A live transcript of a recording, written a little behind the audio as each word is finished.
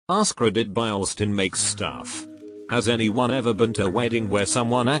AskReddit by Alston makes stuff. Has anyone ever been to a wedding where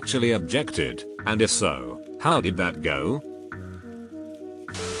someone actually objected, and if so, how did that go?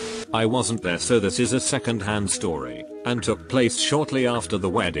 I wasn't there, so this is a second-hand story, and took place shortly after the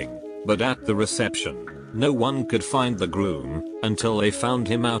wedding, but at the reception, no one could find the groom, until they found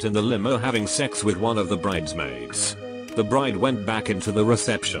him out in the limo having sex with one of the bridesmaids. The bride went back into the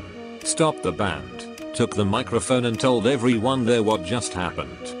reception, stopped the band, took the microphone and told everyone there what just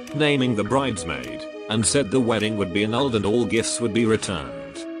happened, naming the bridesmaid, and said the wedding would be annulled and all gifts would be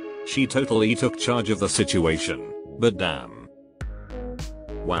returned. She totally took charge of the situation, but damn.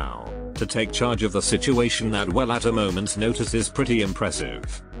 Wow, to take charge of the situation that well at a moment's notice is pretty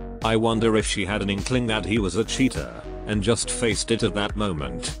impressive. I wonder if she had an inkling that he was a cheater, and just faced it at that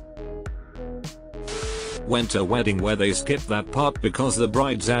moment. Went to a wedding where they skipped that part because the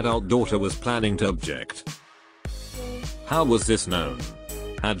bride's adult daughter was planning to object. How was this known?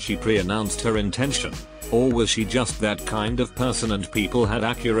 Had she pre-announced her intention, or was she just that kind of person and people had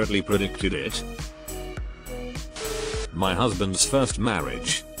accurately predicted it? My husband's first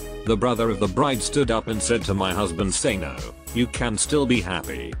marriage. The brother of the bride stood up and said to my husband, "Say no, you can still be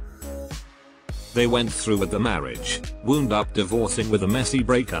happy." They went through with the marriage, wound up divorcing with a messy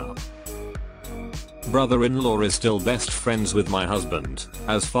breakup. Brother-in-law is still best friends with my husband.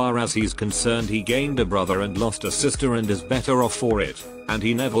 As far as he's concerned, he gained a brother and lost a sister and is better off for it, and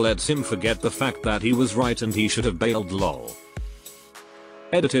he never lets him forget the fact that he was right and he should have bailed, lol.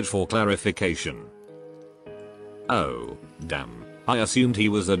 Edited for clarification. Oh, damn, I assumed he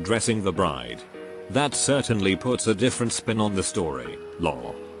was addressing the bride. That certainly puts a different spin on the story,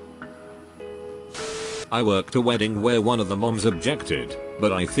 lol. I worked a wedding where one of the moms objected,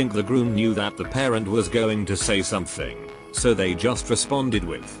 but I think the groom knew that the parent was going to say something, so they just responded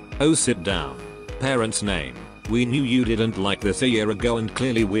with, "Oh, sit down. Parent's name. We knew you didn't like this a year ago and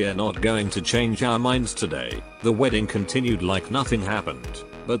clearly we're not going to change our minds today." The wedding continued like nothing happened,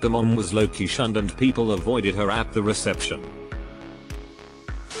 but the mom was low-key shunned and people avoided her at the reception.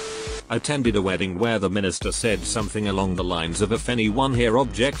 Attended a wedding where the minister said something along the lines of, "If anyone here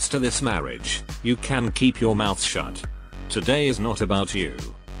objects to this marriage, you can keep your mouth shut. Today is not about you."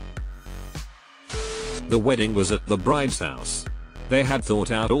 The wedding was at the bride's house. They had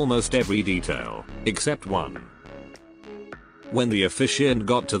thought out almost every detail, except one. When the officiant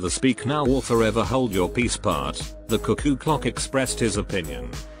got to the "speak now or forever hold your peace" part, the cuckoo clock expressed his opinion.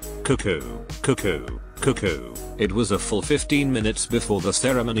 Cuckoo, cuckoo, cuckoo. It was a full 15 minutes before the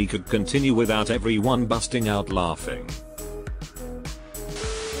ceremony could continue without everyone busting out laughing.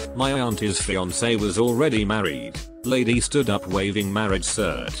 My auntie's fiance was already married. Lady stood up waving marriage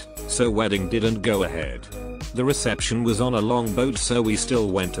cert, so wedding didn't go ahead. The reception was on a long boat, so we still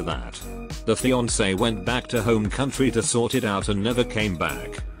went to that. The fiance went back to home country to sort it out and never came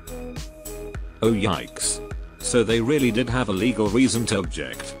back. Oh yikes. So they really did have a legal reason to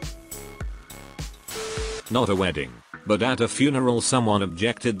object. Not a wedding, but at a funeral someone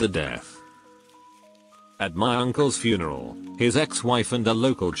objected the death. At my uncle's funeral, his ex-wife and a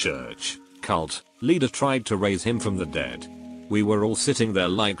local church cult leader tried to raise him from the dead. We were all sitting there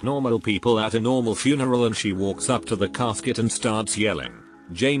like normal people at a normal funeral and she walks up to the casket and starts yelling,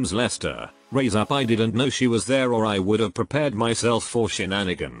 "James Lester, raise up." I didn't know she was there or I would have prepared myself for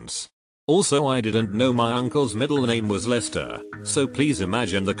shenanigans. Also, I didn't know my uncle's middle name was Lester, so please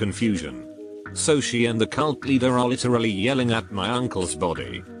imagine the confusion. So she and the cult leader are literally yelling at my uncle's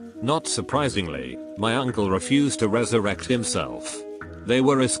body. Not surprisingly, my uncle refused to resurrect himself. They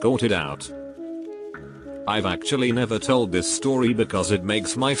were escorted out. I've actually never told this story because it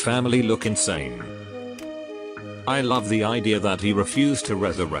makes my family look insane. I love the idea that he refused to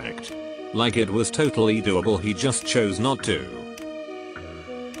resurrect. Like it was totally doable, he just chose not to.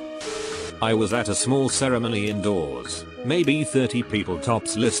 I was at a small ceremony indoors, maybe 30 people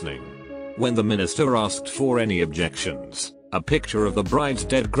tops listening. When the minister asked for any objections, a picture of the bride's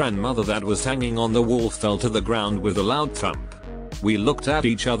dead grandmother that was hanging on the wall fell to the ground with a loud thump. We looked at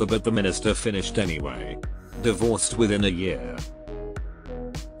each other, but the minister finished anyway. Divorced within a year.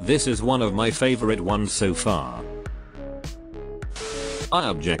 This is one of my favorite ones so far. I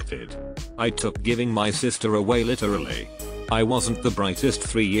objected. I took giving my sister away literally. I wasn't the brightest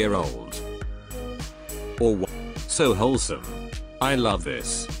 3-year-old. Or what? So wholesome. I love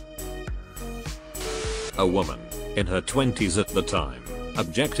this. A woman, in her 20s at the time,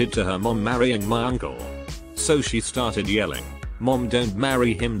 objected to her mom marrying my uncle. So she started yelling, "Mom, don't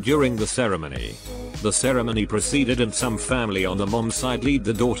marry him," during the ceremony. The ceremony proceeded and some family on the mom's side lead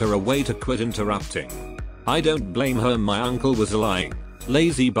the daughter away to quit interrupting. I don't blame her, my uncle was lying.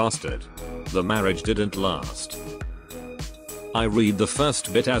 Lazy bastard. The marriage didn't last. I read the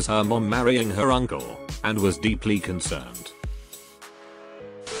first bit as her mom marrying her uncle, and was deeply concerned.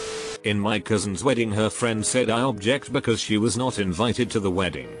 In my cousin's wedding, her friend said I object because she was not invited to the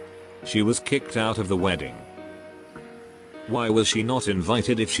wedding. She was kicked out of the wedding. Why was she not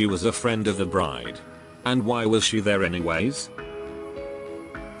invited if she was a friend of the bride? And why was she there anyways?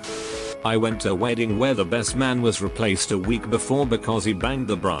 I went to a wedding where the best man was replaced a week before because he banged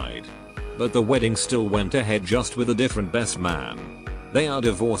the bride. But the wedding still went ahead, just with a different best man. They are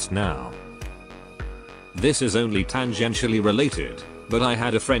divorced now. This is only tangentially related, but I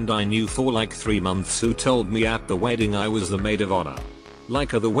had a friend I knew for like 3 months who told me at the wedding I was the maid of honor.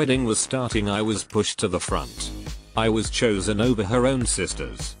 Like the wedding was starting, I was pushed to the front. I was chosen over her own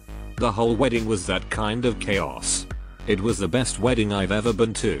sisters. The whole wedding was that kind of chaos. It was the best wedding I've ever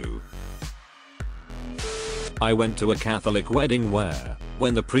been to. I went to a Catholic wedding where,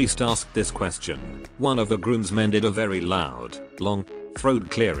 when the priest asked this question, one of the groomsmen did a very loud, long, throat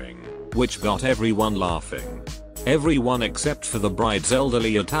clearing, which got everyone laughing. Everyone except for the bride's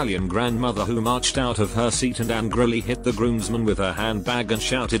elderly Italian grandmother, who marched out of her seat and angrily hit the groomsman with her handbag and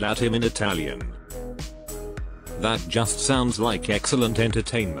shouted at him in Italian. That just sounds like excellent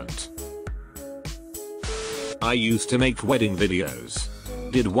entertainment. I used to make wedding videos.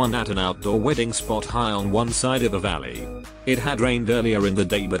 Did one at an outdoor wedding spot high on one side of a valley. It had rained earlier in the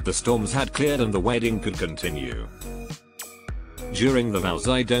day, but the storms had cleared and the wedding could continue. During the vows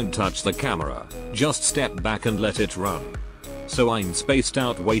I don't touch the camera, just step back and let it run. So I'm spaced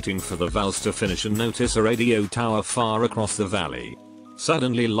out waiting for the vows to finish and notice a radio tower far across the valley.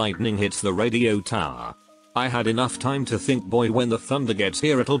 Suddenly lightning hits the radio tower. I had enough time to think, boy, when the thunder gets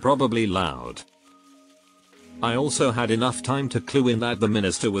here it'll probably loud. I also had enough time to clue in that the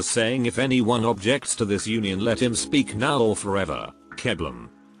minister was saying if anyone objects to this union let him speak now or forever. Keblem.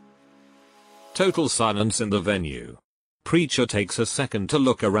 Total silence in the venue. Preacher takes a second to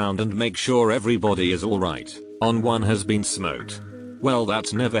look around and make sure everybody is alright. On one has been smoked. Well,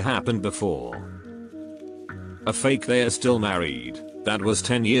 that's never happened before. A fake, they are still married. That was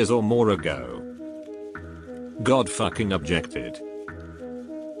 10 years or more ago. God fucking objected.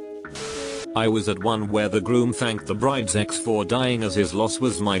 I was at one where the groom thanked the bride's ex for dying as his loss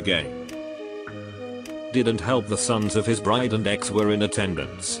was my gain. Didn't help the sons of his bride and ex were in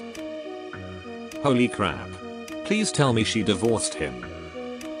attendance. Holy crap. Please tell me she divorced him.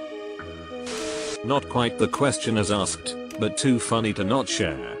 Not quite the question as asked, but too funny to not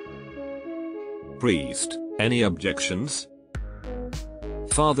share. Priest, any objections?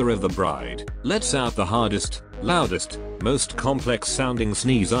 Father of the bride, lets out the hardest, loudest, most complex sounding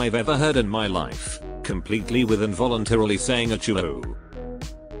sneeze I've ever heard in my life, completely with involuntarily saying a choo.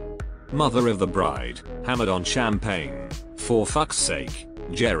 Mother of the bride, hammered on champagne. For fuck's sake,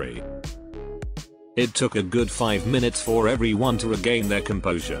 Jerry. It took a good 5 minutes for everyone to regain their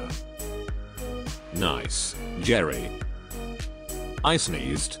composure. Nice, Jerry. I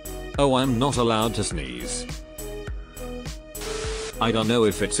sneezed. Oh, I'm not allowed to sneeze. I don't know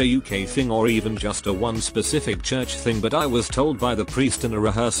if it's a UK thing or even just a one specific church thing, but I was told by the priest in a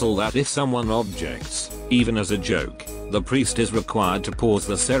rehearsal that if someone objects, even as a joke, the priest is required to pause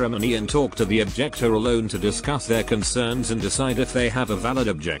the ceremony and talk to the objector alone to discuss their concerns and decide if they have a valid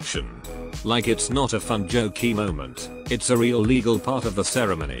objection. Like it's not a fun jokey moment, it's a real legal part of the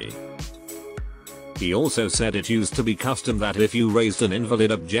ceremony. He also said it used to be custom that if you raised an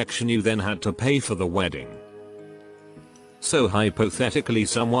invalid objection you then had to pay for the wedding. So hypothetically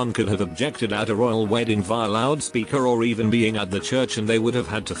someone could have objected at a royal wedding via loudspeaker or even being at the church and they would have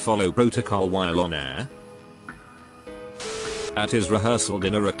had to follow protocol while on air. At his rehearsal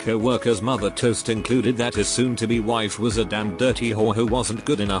dinner a co-worker's mother toast included that his soon-to-be wife was a damn dirty whore who wasn't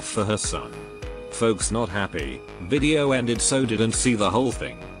good enough for her son. Folks not happy, video ended, so didn't see the whole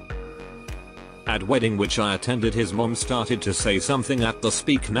thing. At wedding which I attended, his mom started to say something at the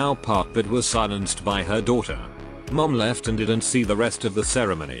speak now part but was silenced by her daughter. Mom left and didn't see the rest of the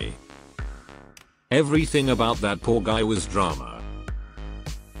ceremony. Everything about that poor guy was drama.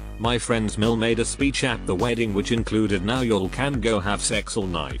 My friend's Mill made a speech at the wedding which included now y'all can go have sex all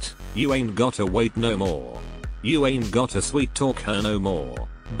night. You ain't gotta wait no more. You ain't gotta sweet talk her no more.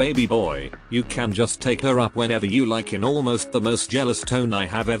 Baby boy, you can just take her up whenever you like in almost the most jealous tone I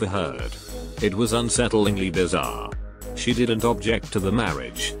have ever heard. It was unsettlingly bizarre. She didn't object to the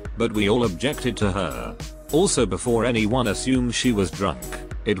marriage, but we all objected to her. Also, before anyone assumed she was drunk,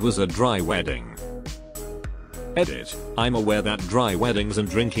 it was a dry wedding. Edit. I'm aware that dry weddings and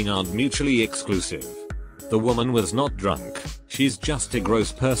drinking aren't mutually exclusive. The woman was not drunk, she's just a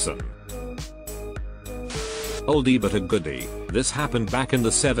gross person. Oldie but a goodie, this happened back in the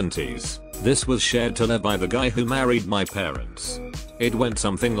 70s. This was shared to her by the guy who married my parents. It went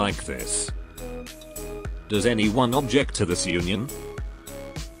something like this. Does anyone object to this union?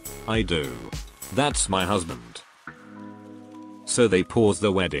 I do. That's my husband. So they paused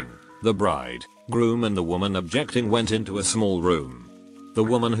the wedding. The bride, groom and the woman objecting went into a small room. The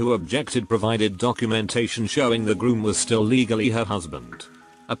woman who objected provided documentation showing the groom was still legally her husband.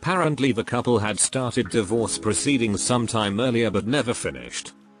 Apparently the couple had started divorce proceedings sometime earlier but never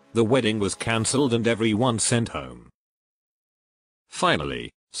finished. The wedding was cancelled and everyone sent home. Finally,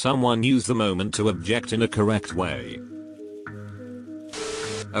 someone used the moment to object in a correct way.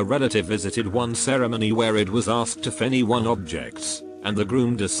 A relative visited one ceremony where it was asked if anyone objects, and the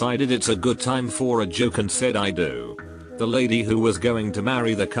groom decided it's a good time for a joke and said I do. The lady who was going to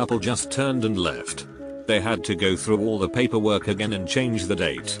marry the couple just turned and left. They had to go through all the paperwork again and change the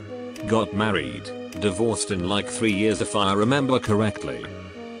date. Got married, divorced in like 3 years if I remember correctly.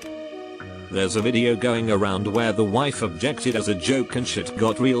 There's a video going around where the wife objected as a joke and shit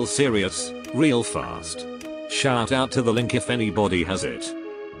got real serious, real fast. Shout out to the link if anybody has it.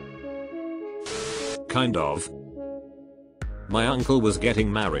 Kind of. My uncle was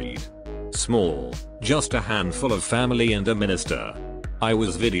getting married. Small, just a handful of family and a minister. I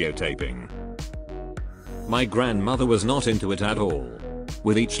was videotaping. My grandmother was not into it at all.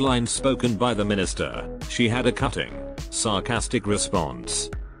 With each line spoken by the minister, she had a cutting, sarcastic response.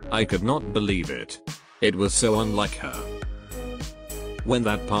 I could not believe it. It was so unlike her. When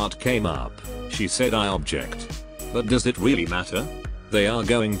that part came up, she said I object. But does it really matter? They are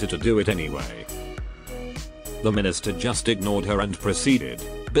going to do it anyway. The minister just ignored her and proceeded,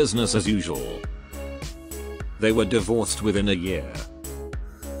 business as usual. They were divorced within a year.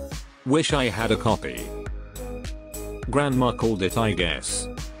 Wish I had a copy. Grandma called it I guess.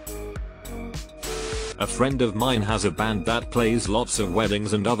 A friend of mine has a band that plays lots of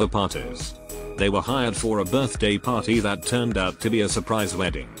weddings and other parties. They were hired for a birthday party that turned out to be a surprise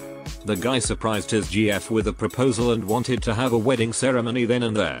wedding. The guy surprised his GF with a proposal and wanted to have a wedding ceremony then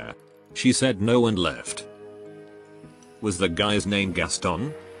and there. She said no and left. Was the guy's name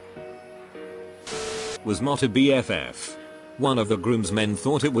Gaston? Was not a BFF. One of the groomsmen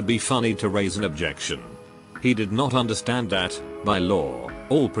thought it would be funny to raise an objection. He did not understand that, by law,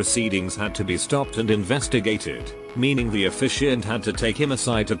 all proceedings had to be stopped and investigated, meaning the officiant had to take him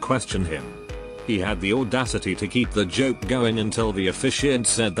aside to question him. He had the audacity to keep the joke going until the officiant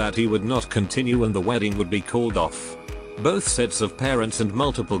said that he would not continue and the wedding would be called off. Both sets of parents and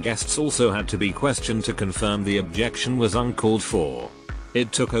multiple guests also had to be questioned to confirm the objection was uncalled for.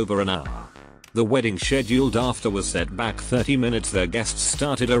 It took over an hour. The wedding scheduled after was set back 30 minutes. Their guests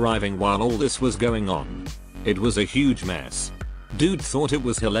started arriving while all this was going on. It was a huge mess. Dude thought it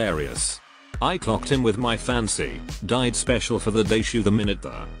was hilarious. I clocked him with my fancy, dyed special for the day shoe the minute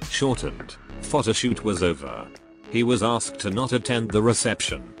the shortened photo shoot was over. He was asked to not attend the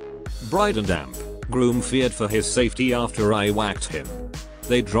reception. Bride and groom feared for his safety after I whacked him.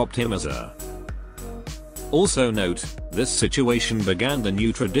 They dropped him as a. Also note, this situation began the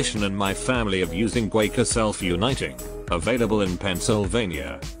new tradition in my family of using Quaker self-uniting, available in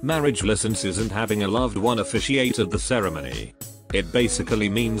Pennsylvania, marriage licenses and having a loved one officiate at the ceremony. It basically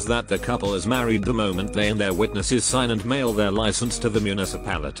means that the couple is married the moment they and their witnesses sign and mail their license to the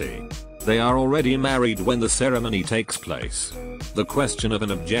municipality. They are already married when the ceremony takes place. The question of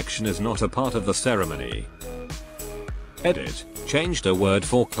an objection is not a part of the ceremony. Edit. Changed a word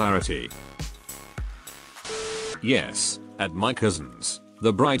for clarity. Yes, at my cousin's,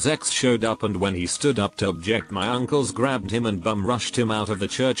 the bride's ex showed up and when he stood up to object my uncles grabbed him and bum rushed him out of the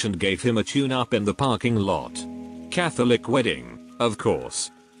church and gave him a tune up in the parking lot. Catholic wedding, of course.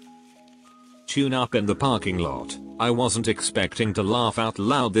 Tune up in the parking lot. I wasn't expecting to laugh out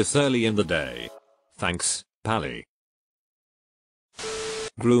loud this early in the day. Thanks, Pally.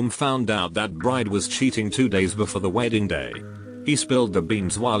 Groom found out that bride was cheating 2 days before the wedding day. He spilled the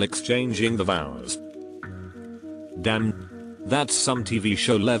beans while exchanging the vows. Damn. That's some TV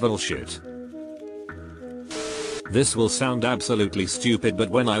show level shit. This will sound absolutely stupid, but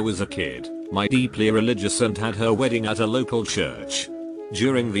when I was a kid, my deeply religious aunt had her wedding at a local church.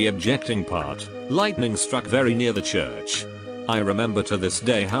 During the objecting part, lightning struck very near the church. I remember to this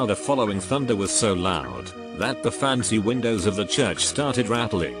day how the following thunder was so loud that the fancy windows of the church started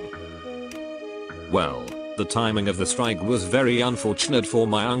rattling. Well, the timing of the strike was very unfortunate for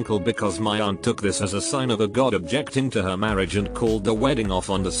my uncle because my aunt took this as a sign of a god objecting to her marriage and called the wedding off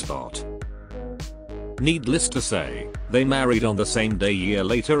on the spot. Needless to say, they married on the same day a year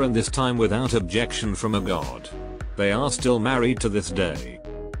later and this time without objection from a god. They are still married to this day.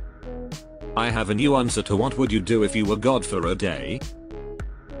 I have a new answer to what would you do if you were God for a day?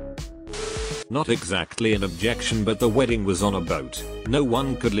 Not exactly an objection, but the wedding was on a boat, no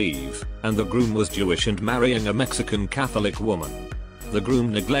one could leave, and the groom was Jewish and marrying a Mexican Catholic woman. The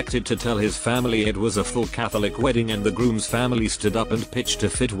groom neglected to tell his family it was a full Catholic wedding, and the groom's family stood up and pitched a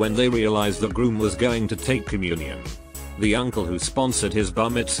fit when they realized the groom was going to take communion. The uncle who sponsored his bar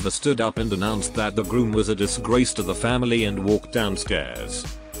mitzvah stood up and announced that the groom was a disgrace to the family and walked downstairs.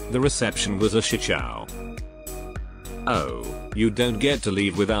 The reception was a shit show. Oh, you don't get to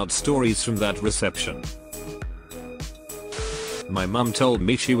leave without stories from that reception. My mum told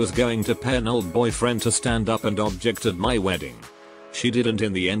me she was going to pay an old boyfriend to stand up and object at my wedding. She didn't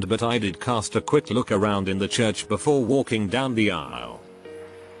in the end, but I did cast a quick look around in the church before walking down the aisle.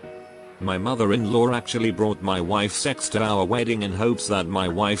 My mother-in-law actually brought my wife's ex to our wedding in hopes that my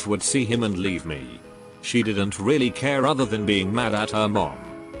wife would see him and leave me. She didn't really care other than being mad at her mom.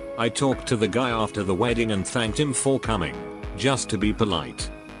 I talked to the guy after the wedding and thanked him for coming, just to be polite.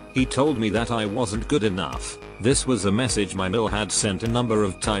 He told me that I wasn't good enough. This was a message my mill had sent a number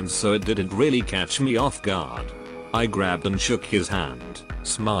of times, so it didn't really catch me off guard. I grabbed and shook his hand,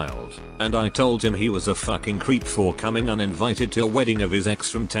 smiled, and I told him he was a fucking creep for coming uninvited to a wedding of his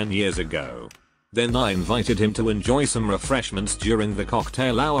ex from 10 years ago. Then I invited him to enjoy some refreshments during the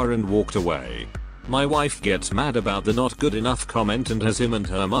cocktail hour and walked away. My wife gets mad about the not good enough comment and has him and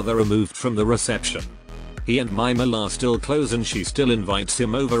her mother removed from the reception. He and my mill are still close and she still invites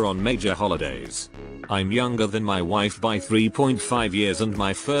him over on major holidays. I'm younger than my wife by 3.5 years, and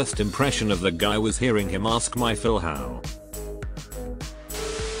my first impression of the guy was hearing him ask my Phil how.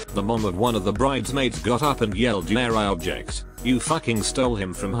 The mom of one of the bridesmaids got up and yelled, "Dare I object? You fucking stole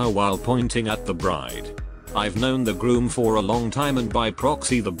him from her," while pointing at the bride. I've known the groom for a long time and by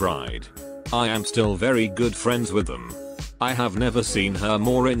proxy the bride. I am still very good friends with them. I have never seen her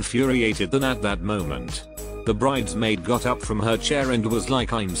more infuriated than at that moment. The bridesmaid got up from her chair and was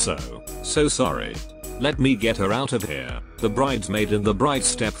like, "I'm so sorry. Let me get her out of here." The bridesmaid and the bride's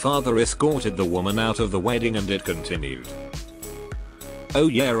stepfather escorted the woman out of the wedding and it continued. "Oh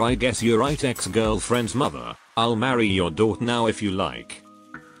yeah, I guess you're right, ex-girlfriend's mother. I'll marry your daughter now if you like."